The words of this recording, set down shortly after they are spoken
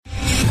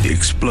The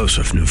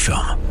explosive new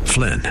film,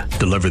 Flynn,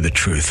 deliver the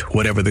truth,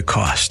 whatever the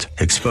cost,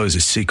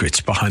 exposes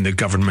secrets behind the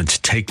government's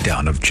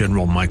takedown of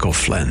General Michael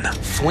Flynn.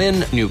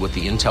 Flynn knew what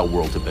the intel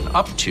world had been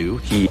up to.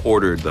 He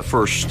ordered the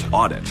first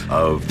audit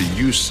of the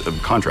use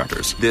of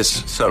contractors.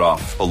 This set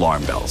off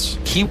alarm bells.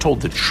 He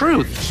told the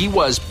truth. He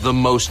was the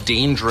most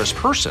dangerous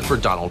person for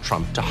Donald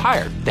Trump to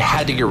hire. They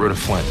had to get rid of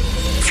Flynn.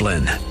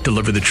 Flynn,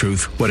 deliver the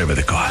truth, whatever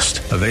the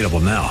cost. Available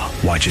now.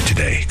 Watch it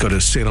today. Go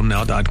to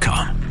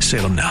salemnow.com.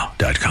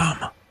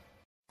 salemnow.com.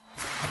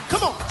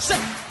 Come on, say,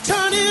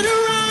 turn it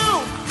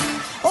around.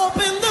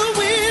 Open the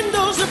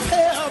windows of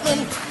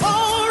heaven.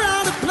 Pour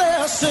out a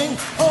blessing,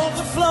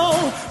 overflow.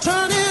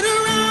 Turn it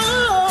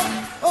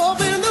around.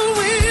 Open the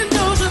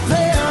windows of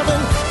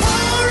heaven.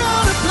 Pour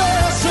out a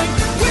blessing.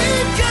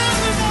 We've got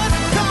what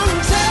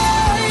comes.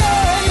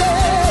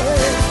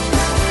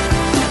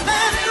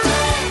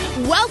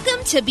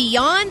 Welcome to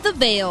Beyond the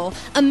Veil,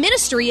 a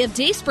ministry of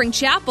Dayspring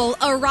Chapel.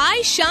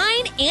 Arise,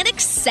 shine, and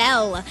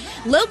excel.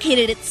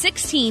 Located at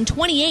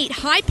 1628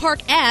 Hyde Park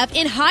Ave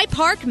in Hyde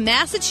Park,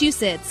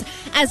 Massachusetts.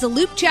 As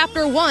Luke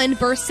chapter 1,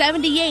 verse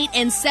 78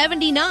 and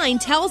 79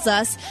 tells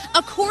us,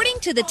 according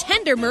to the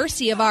tender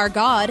mercy of our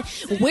God,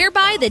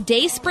 whereby the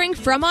dayspring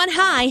from on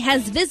high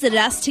has visited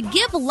us to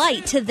give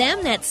light to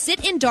them that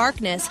sit in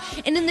darkness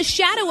and in the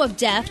shadow of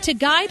death, to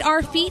guide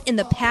our feet in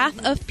the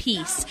path of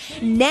peace.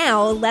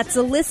 Now let's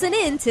listen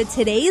in to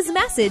today's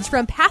message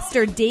from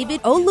Pastor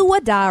David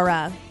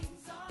Oluwadara.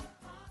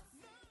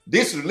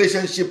 This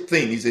relationship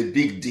thing is a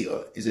big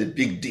deal. It's a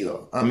big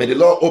deal. And may the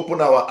Lord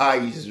open our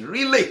eyes,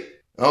 really.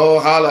 Oh,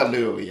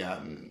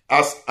 hallelujah.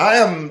 As I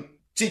am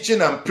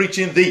teaching and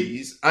preaching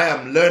these, I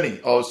am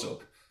learning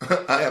also.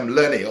 I am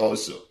learning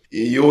also.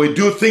 You will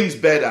do things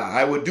better.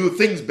 I will do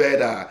things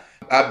better.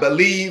 I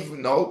believe,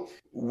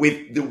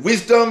 with the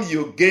wisdom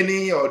you're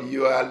gaining or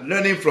you are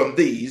learning from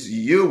these,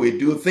 you will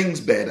do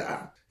things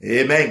better.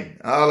 Amen.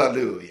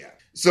 Hallelujah.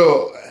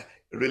 So,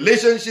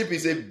 relationship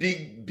is a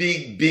big,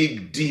 big,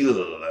 big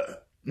deal.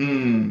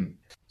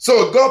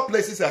 So God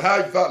places a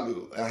high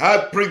value, a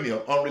high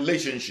premium on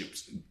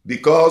relationships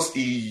because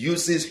he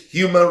uses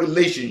human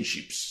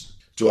relationships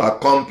to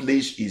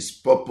accomplish his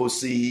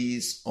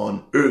purposes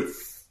on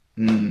earth.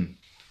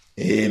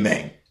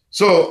 Amen.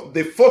 So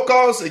the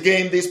focus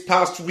again this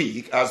past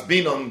week has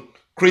been on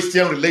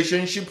Christian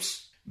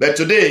relationships, but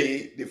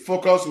today the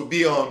focus will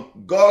be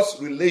on God's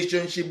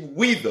relationship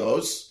with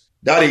us.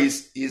 That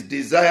is his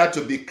desire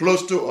to be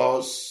close to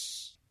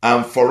us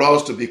and for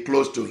us to be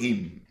close to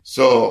him.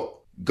 So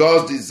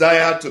God's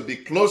desire to be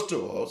close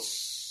to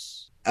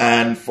us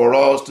and for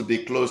us to be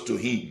close to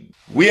him.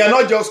 We are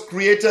not just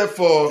created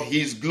for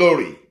his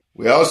glory.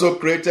 We are also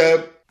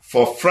created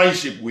for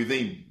friendship with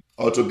him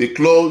or to be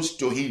close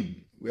to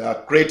him. We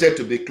are created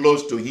to be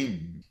close to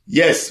him.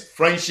 Yes,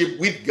 friendship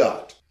with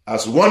God.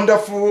 As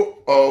wonderful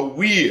or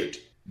weird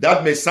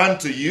that may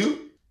sound to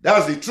you,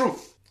 that's the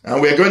truth.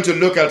 And we're going to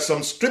look at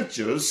some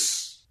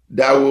scriptures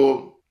that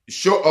will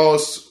show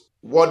us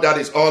what that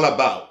is all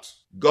about.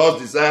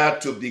 God's desire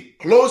to be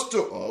close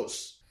to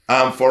us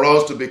and for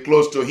us to be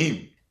close to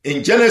him.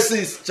 In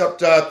Genesis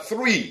chapter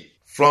 3,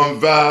 from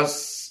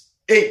verse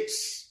 8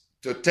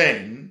 to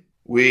 10,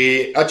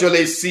 we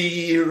actually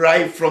see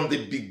right from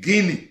the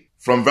beginning.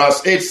 From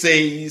verse 8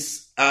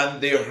 says,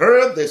 and they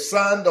heard the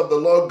sound of the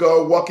Lord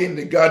God walking in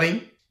the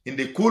garden in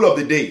the cool of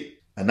the day.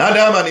 And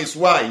Adam and his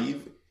wife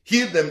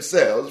hid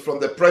themselves from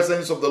the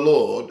presence of the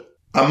Lord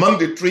among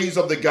the trees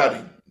of the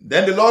garden.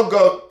 Then the Lord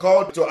God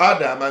called to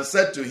Adam and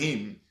said to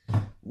him,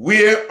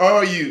 where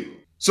are you?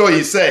 So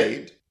he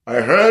said,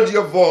 I heard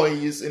your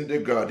voice in the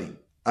garden,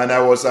 and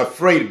I was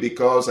afraid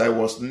because I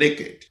was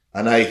naked,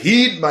 and I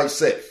hid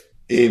myself.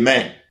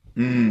 Amen.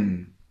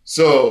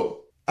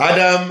 So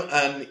Adam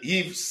and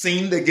Eve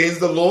sinned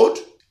against the Lord,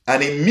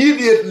 and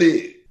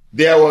immediately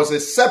there was a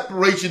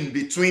separation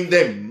between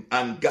them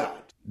and God.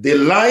 The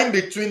line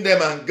between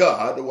them and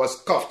God was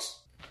cut.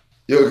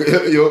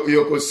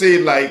 You could say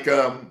like,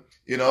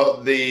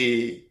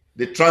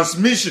 the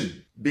transmission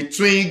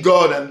between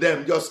God and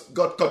them just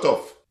got cut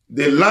off.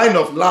 The line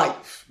of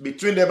life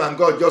between them and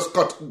God just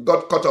got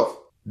cut off.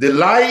 The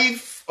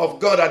life of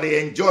God that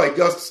they enjoy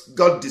just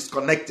got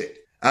disconnected.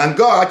 And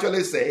God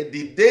actually said,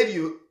 the day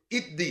you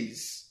eat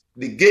this,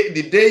 the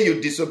day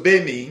you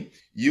disobey me,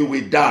 you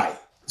will die.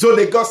 So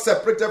they got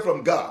separated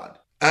from God.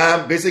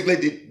 And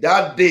basically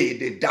that day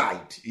they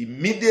died.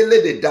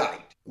 Immediately they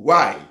died.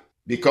 Why?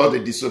 Because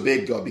they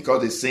disobeyed God,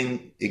 because they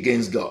sinned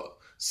against God.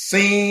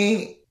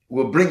 Sin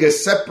will bring a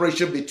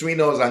separation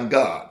between us and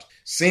God.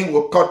 Sin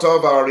will cut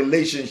off our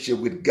relationship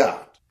with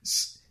God.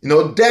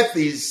 Death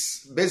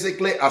is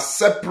basically a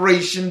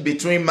separation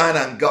between man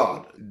and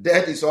God.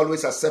 Death is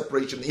always a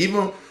separation.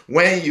 Even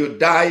when you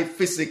die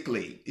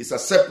physically, it's a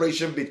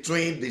separation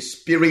between the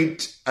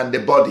spirit and the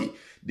body.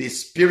 The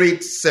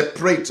spirit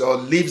separates or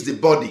leaves the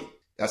body.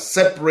 A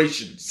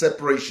separation.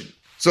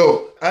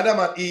 So Adam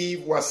and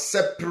Eve were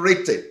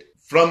separated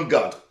from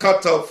God,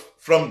 cut off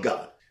from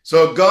God.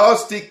 So God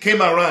still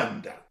came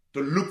around to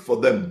look for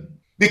them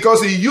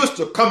because he used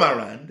to come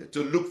around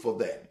to look for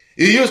them.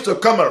 He used to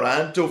come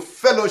around to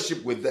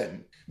fellowship with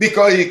them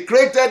because he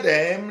created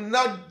them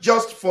not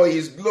just for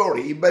his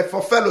glory, but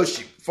for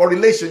fellowship, for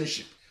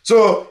relationship.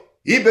 So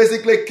he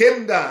basically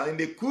came down in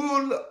the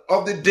cool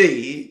of the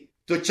day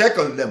to check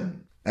on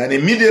them. And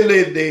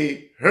immediately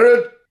they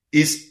heard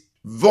his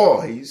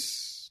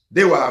voice.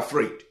 They were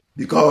afraid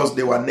because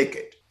they were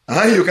naked.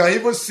 And you can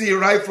even see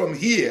right from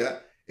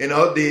here,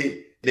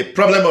 the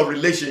problem of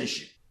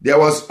relationship. There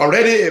was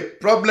already a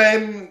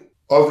problem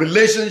of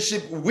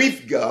relationship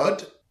with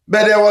God,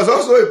 but there was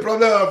also a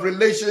problem of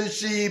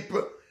relationship,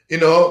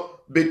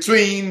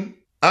 between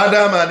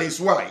Adam and his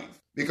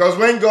wife. Because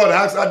when God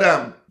asked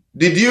Adam,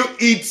 did you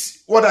eat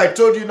what I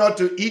told you not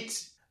to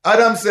eat?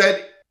 Adam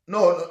said,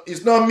 no,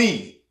 it's not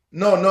me.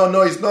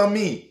 No, it's not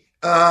me.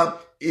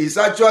 It's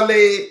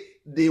actually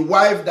the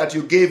wife that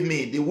you gave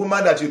me, the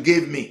woman that you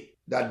gave me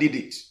that did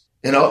it.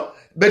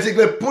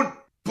 Basically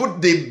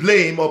put the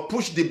blame or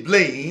push the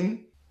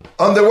blame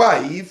on the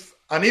wife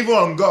and even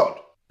on God.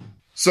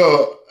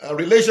 So a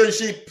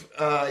relationship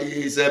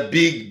is a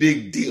big,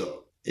 big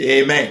deal.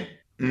 Amen.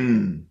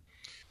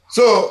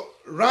 So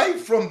right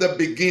from the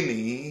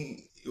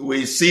beginning,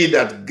 we see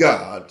that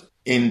God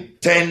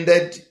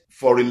intended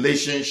for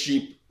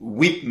relationship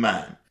with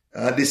man.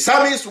 The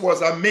psalmist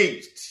was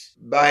amazed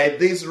by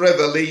this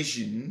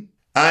revelation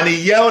and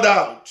he yelled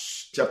out,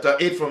 chapter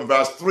 8 from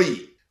verse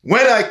 3,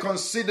 when I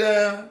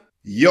consider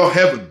your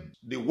heaven,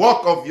 the work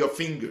of your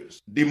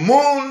fingers, the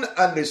moon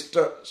and the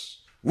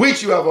stars,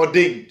 which you have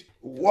ordained,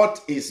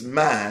 what is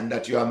man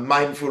that you are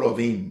mindful of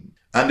him,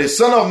 and the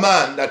son of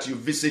man that you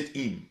visit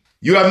him?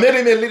 You have made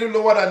him a little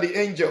lower than the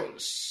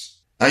angels,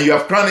 and you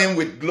have crowned him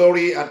with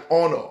glory and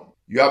honor.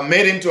 You have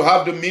made him to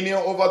have dominion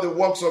over the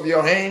works of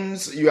your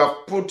hands. You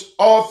have put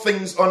all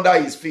things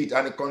under his feet,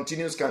 and it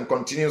can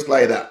continue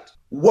like that.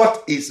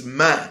 What is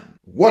man?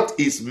 What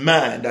is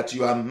man that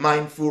you are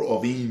mindful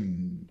of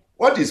him?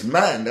 What is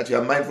man that you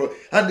are mindful of?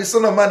 And the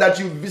son of man that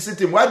you visit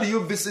him. Why do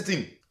you visit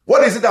him?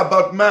 What is it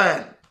about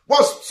man?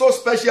 What's so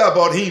special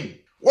about him?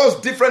 What's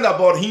different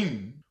about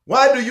him?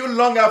 Why do you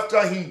long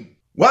after him?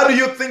 Why do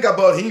you think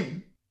about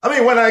him?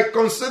 When I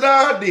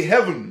consider the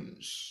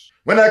heavens,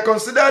 when I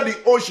consider the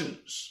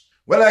oceans,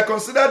 when I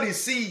consider the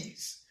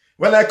seas,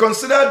 when I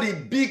consider the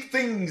big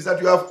things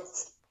that you have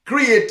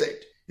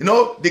created,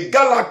 the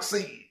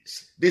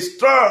galaxies, the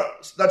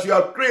stars that you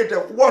have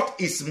created, what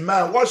is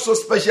man? What's so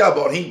special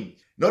about him?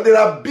 There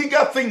are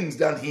bigger things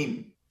than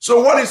him.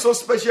 So what is so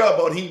special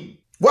about him?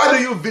 Why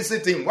do you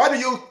visit him? Why do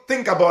you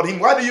think about him?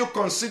 Why do you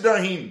consider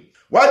him?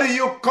 Why do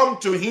you come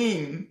to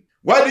him?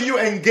 Why do you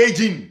engage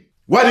him?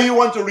 Why do you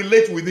want to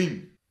relate with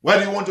him? Why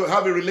do you want to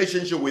have a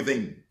relationship with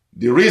him?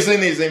 The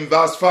reason is in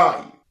verse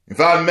 5. In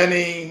fact,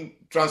 many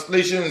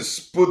translations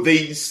put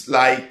this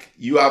like,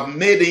 you have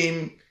made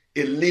him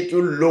a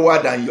little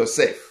lower than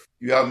yourself.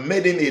 You have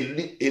made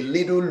him a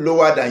little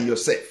lower than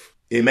yourself.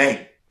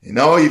 Amen.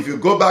 If you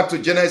go back to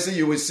Genesis,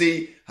 you will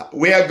see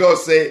where God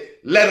said,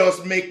 let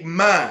us make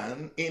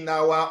man in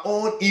our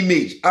own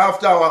image,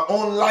 after our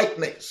own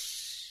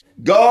likeness.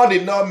 God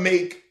did not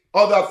make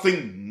other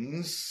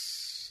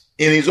things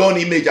in his own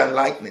image and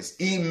likeness.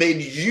 He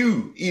made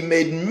you, he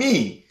made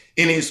me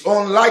in his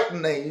own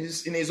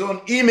likeness, in his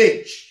own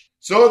image,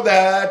 so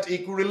that he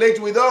could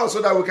relate with us,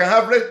 so that we can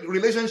have a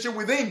relationship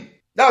with him.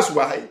 That's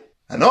why.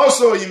 And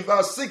also in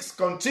verse 6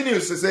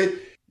 continues to say,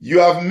 you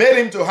have made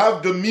him to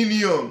have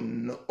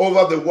dominion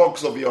over the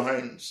works of your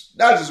hands.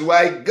 That is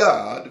why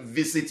God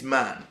visits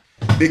man.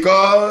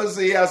 Because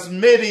he has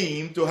made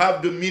him to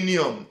have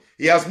dominion.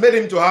 He has made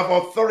him to have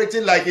authority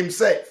like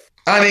himself.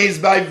 And it's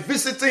by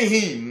visiting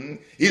him,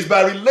 it's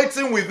by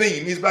relating with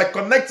him, it's by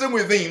connecting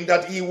with him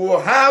that he will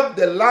have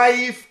the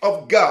life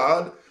of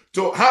God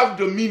to have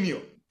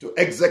dominion, to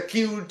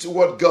execute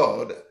what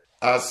God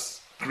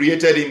has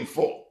created him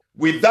for.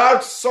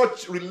 Without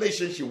such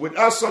relationship,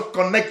 without such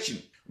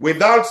connection,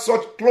 without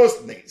such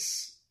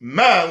closeness,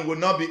 man will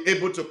not be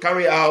able to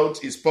carry out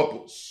his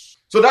purpose.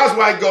 So that's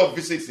why God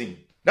visits him.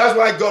 That's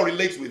why God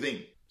relates with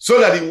him.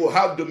 So that he will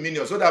have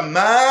dominion. So that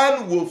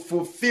man will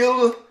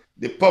fulfill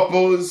the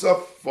purpose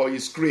for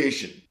his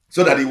creation.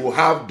 So that he will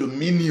have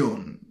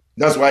dominion.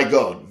 That's why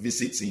God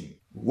visits him.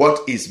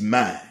 What is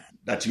man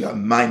that you are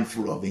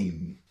mindful of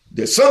him?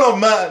 The Son of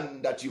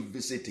Man that you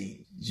visit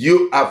him.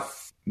 You have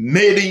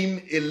made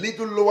him a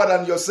little lower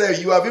than yourself.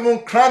 You have even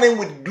crowned him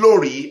with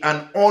glory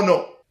and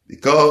honor.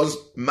 Because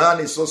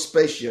man is so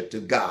special to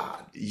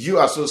God. You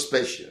are so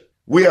special.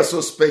 We are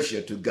so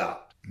special to God.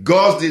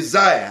 God's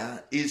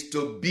desire is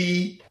to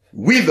be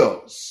with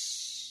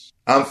us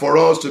and for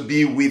us to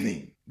be with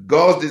him.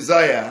 God's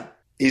desire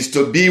is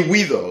to be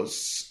with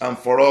us and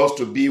for us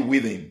to be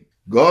with him.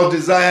 God's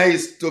desire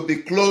is to be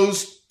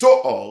close to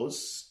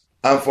us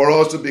and for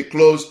us to be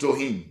close to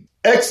him.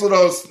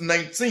 Exodus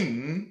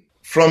 19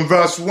 from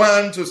verse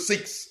 1 to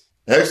 6.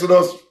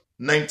 Exodus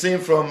 19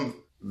 from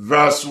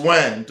verse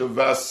 1 to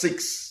verse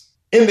 6.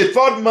 In the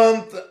 3rd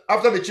month,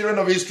 after the children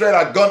of Israel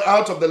had gone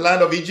out of the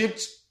land of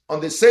Egypt, on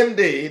the same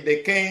day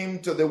they came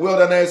to the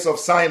wilderness of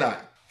Sinai,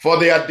 for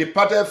they had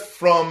departed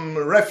from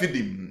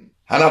Rephidim,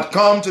 and had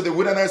come to the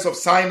wilderness of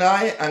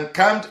Sinai and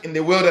camped in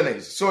the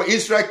wilderness. So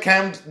Israel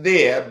camped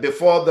there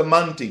before the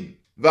mountain.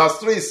 Verse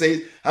 3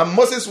 says, and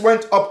Moses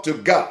went up to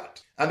God,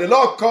 and the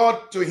Lord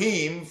called to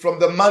him from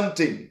the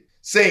mountain,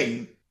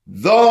 saying,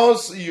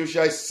 thus you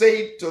shall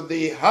say to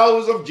the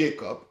house of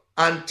Jacob,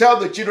 and tell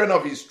the children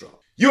of Israel,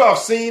 you have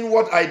seen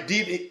what I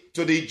did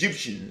to the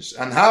Egyptians,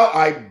 and how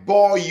I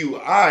bore you.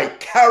 I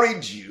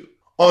carried you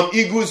on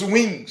eagle's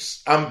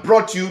wings, and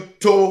brought you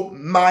to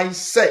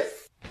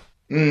myself.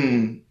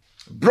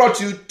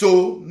 Brought you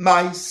to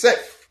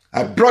myself.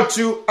 I brought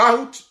you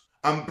out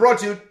and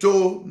brought you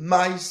to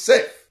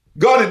myself.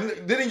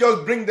 God didn't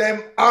just bring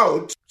them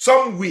out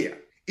somewhere.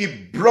 He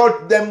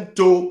brought them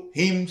to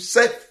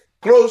himself,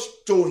 close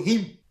to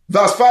him.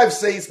 Verse 5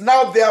 says,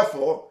 now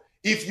therefore,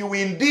 if you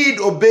indeed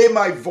obey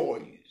my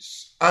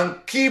voice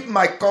and keep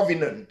my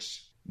covenant,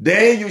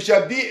 then you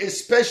shall be a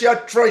special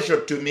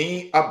treasure to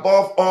me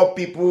above all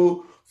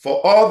people,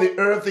 for all the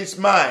earth is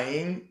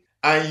mine,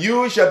 and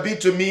you shall be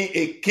to me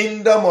a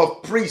kingdom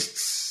of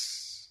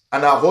priests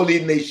and a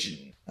holy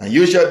nation. And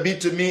you shall be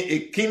to me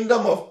a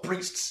kingdom of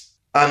priests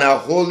and a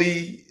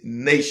holy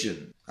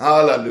nation.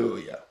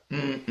 Hallelujah.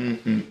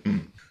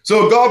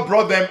 So God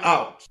brought them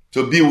out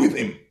to be with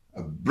him.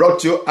 I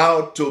brought you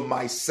out to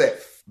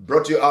myself.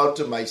 Brought you out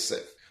to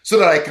myself. So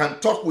that I can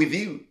talk with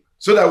you.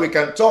 So that we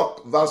can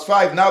talk. Verse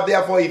 5, now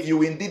therefore, if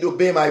you indeed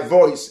obey my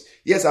voice,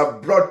 yes,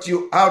 I've brought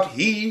you out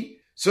here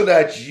so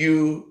that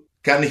you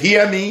can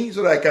hear me,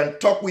 so that I can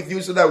talk with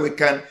you, so that we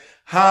can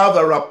have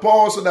a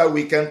rapport, so that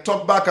we can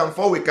talk back and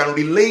forth, we can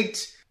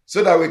relate,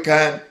 so that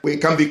we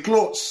can be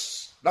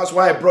close. That's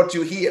why I brought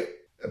you here.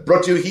 I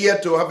brought you here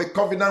to have a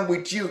covenant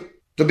with you,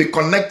 to be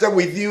connected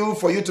with you,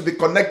 for you to be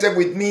connected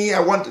with me.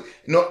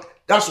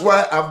 That's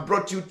why I've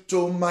brought you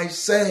to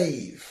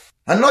myself.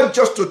 And not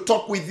just to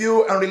talk with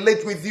you and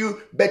relate with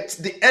you, but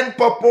the end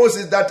purpose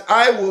is that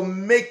I will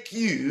make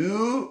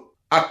you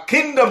a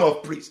kingdom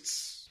of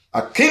priests.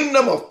 A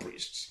kingdom of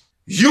priests.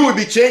 You will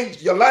be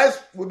changed. Your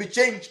life will be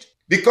changed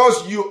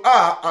because you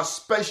are a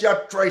special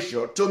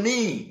treasure to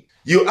me.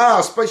 You are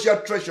a special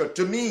treasure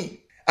to me.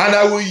 And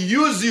I will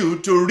use you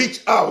to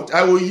reach out.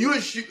 I will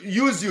use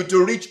you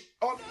to reach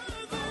out.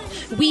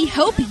 We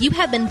hope you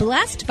have been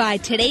blessed by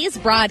today's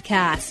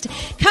broadcast.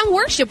 Come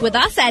worship with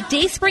us at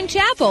Dayspring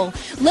Chapel,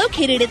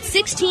 located at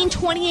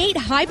 1628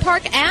 High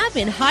Park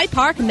Ave in High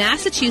Park,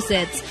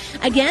 Massachusetts.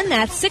 Again,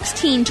 that's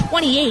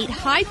 1628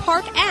 High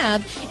Park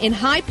Ave in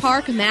High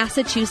Park,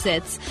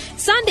 Massachusetts.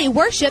 Sunday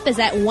worship is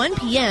at 1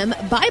 p.m.,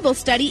 Bible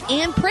study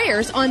and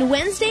prayers on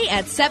Wednesday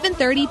at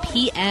 7:30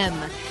 p.m.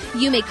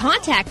 You may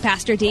contact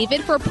Pastor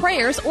David for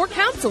prayers or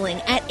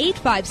counseling at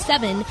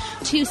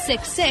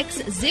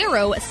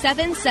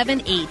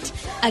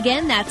 857-266-0778.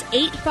 Again, that's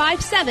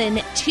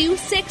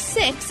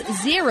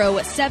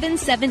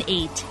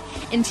 857-266-0778.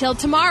 Until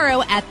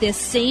tomorrow at this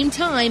same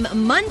time,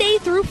 Monday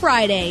through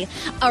Friday,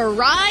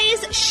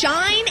 arise,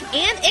 shine,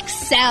 and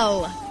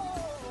excel.